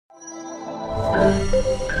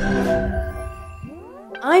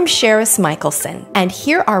I'm Charis Michelsen, and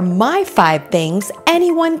here are my 5 things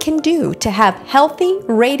anyone can do to have healthy,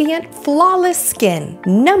 radiant, flawless skin.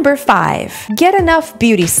 Number 5, get enough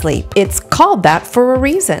beauty sleep. It's called that for a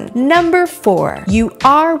reason. Number 4, you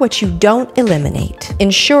are what you don't eliminate.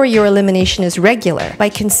 Ensure your elimination is regular by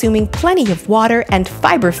consuming plenty of water and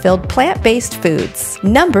fiber-filled plant-based foods.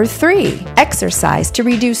 Number 3, exercise to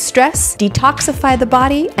reduce stress, detoxify the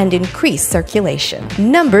body, and increase circulation.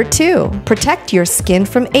 Number 2, protect your skin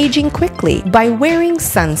from aging quickly by wearing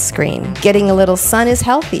sunscreen. Getting a little sun is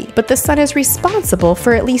healthy, but the sun is responsible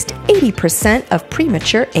for at least 80% of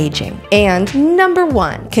premature aging. And number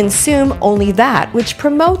 1, consume only that which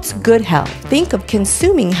promotes good health. Think of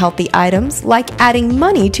consuming healthy items like adding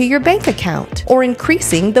money to your bank account or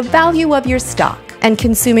increasing the value of your stock, and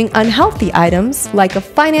consuming unhealthy items like a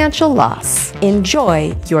financial loss.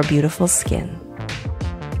 Enjoy your beautiful skin.